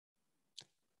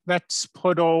Let's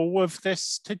put all of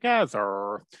this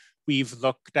together. We've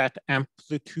looked at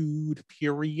amplitude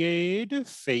period,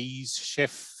 phase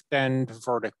shift, and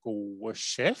vertical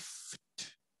shift.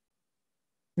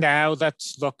 Now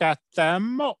let's look at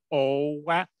them all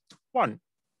at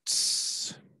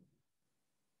once.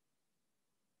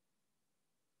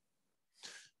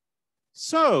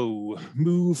 So,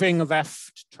 moving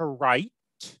left to right,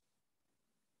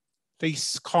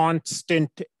 this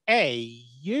constant A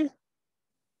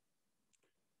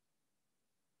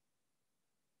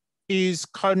is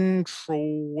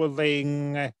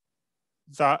controlling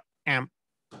the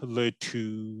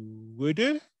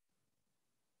amplitude.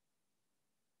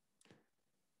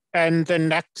 And the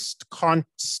next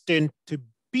constant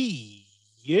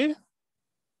B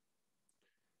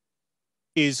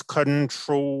is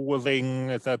controlling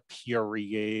the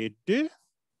period.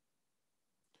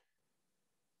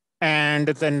 And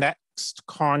the next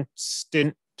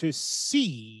constant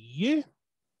C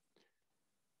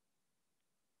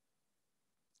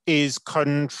is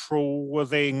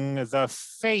controlling the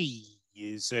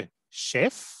phase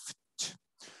shift,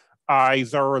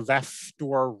 either left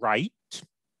or right.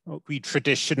 We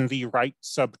traditionally write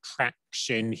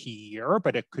subtraction here,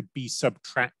 but it could be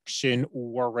subtraction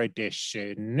or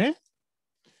addition.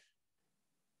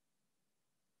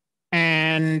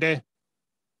 And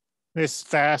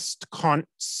this last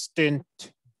constant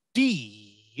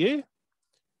D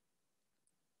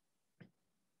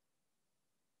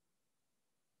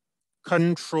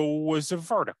controls a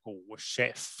vertical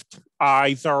shift,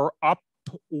 either up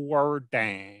or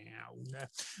down.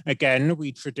 Again,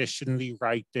 we traditionally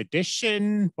write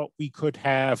addition, but we could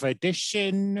have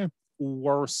addition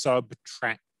or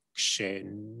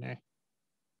subtraction.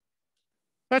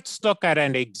 Let's look at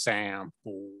an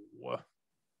example.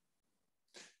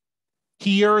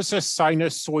 Here's a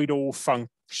sinusoidal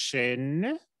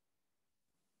function.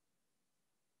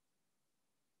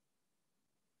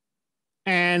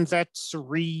 And let's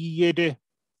read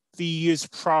these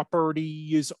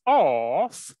properties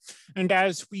off. And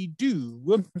as we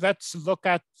do, let's look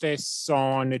at this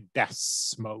on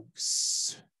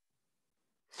Desmos.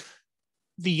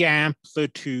 The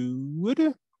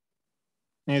amplitude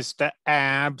is the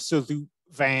absolute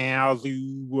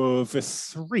value of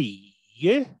 3.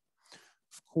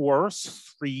 Of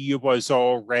course, 3 was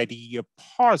already a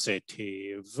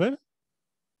positive.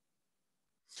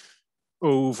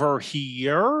 Over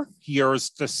here, here's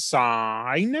the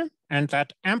sign, and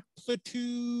that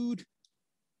amplitude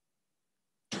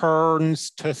turns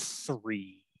to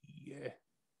 3.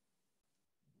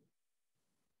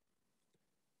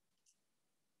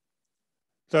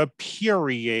 The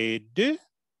period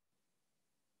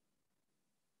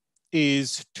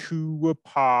is 2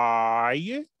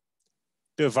 pi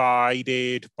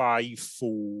divided by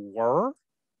 4.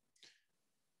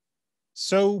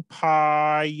 So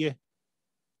pi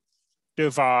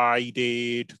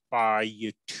divided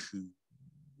by 2.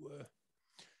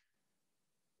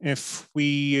 If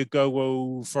we go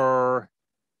over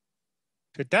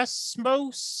to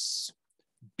Desmos,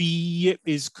 B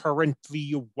is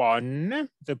currently 1.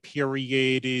 The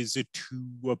period is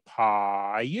 2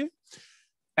 pi.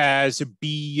 As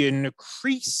B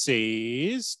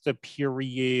increases, the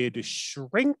period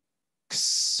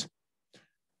shrinks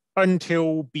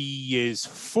until B is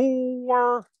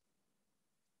 4.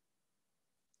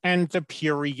 And the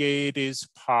period is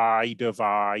pi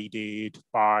divided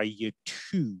by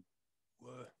 2.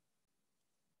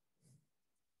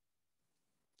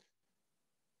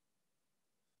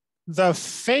 The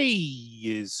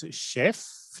phase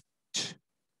shift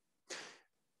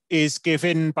is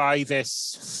given by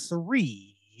this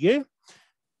 3.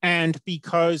 And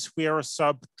because we're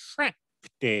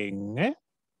subtracting,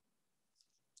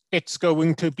 it's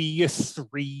going to be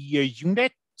 3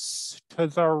 units to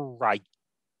the right.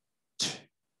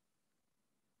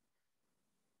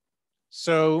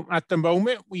 So at the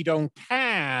moment, we don't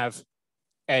have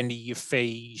any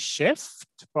phase shift,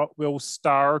 but we'll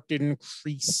start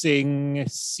increasing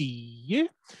C.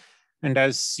 And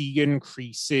as C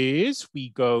increases, we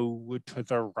go to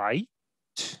the right.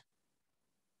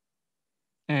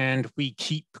 And we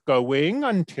keep going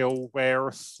until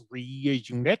we're 3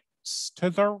 units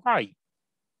to the right.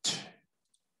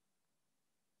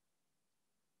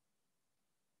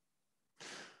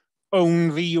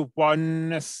 Only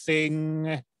one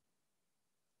thing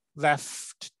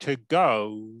left to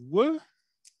go.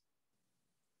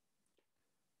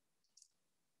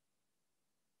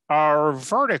 Our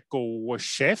vertical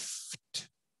shift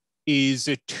is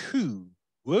 2.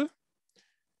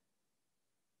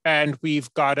 And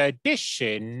we've got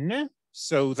addition,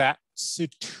 so that's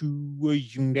 2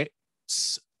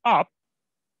 units up.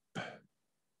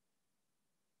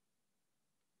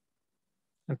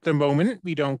 At the moment,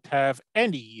 we don't have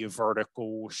any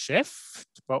vertical shift,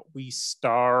 but we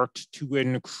start to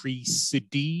increase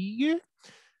D,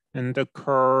 and the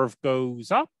curve goes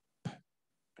up.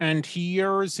 And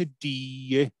here's a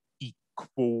D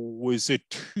equals a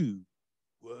 2.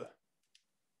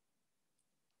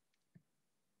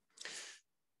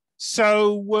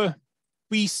 So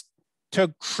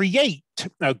to create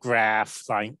a graph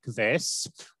like this,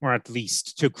 or at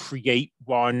least to create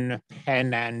one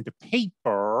pen and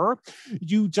paper,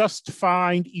 you just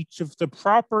find each of the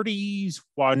properties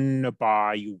one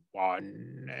by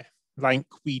one, like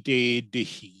we did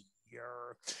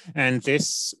here. And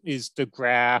this is the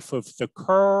graph of the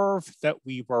curve that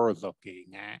we were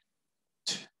looking at.